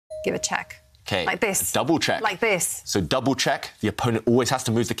Give a check. Okay. Like this. Double check. Like this. So double check. The opponent always has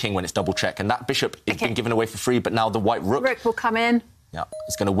to move the king when it's double check. And that bishop is being given away for free, but now the white rook... Rook will come in. Yeah,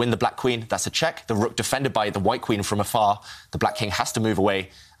 it's going to win the black queen. That's a check. The rook defended by the white queen from afar. The black king has to move away,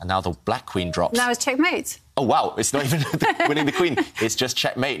 and now the black queen drops. Now it's checkmate. Oh, wow. It's not even winning the queen. It's just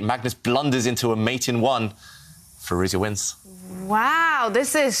checkmate. Magnus blunders into a mate in one. Firouzja wins. Wow,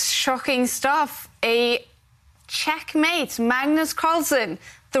 this is shocking stuff. A checkmate. Magnus Carlsen,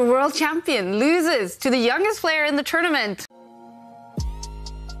 the world champion, loses to the youngest player in the tournament.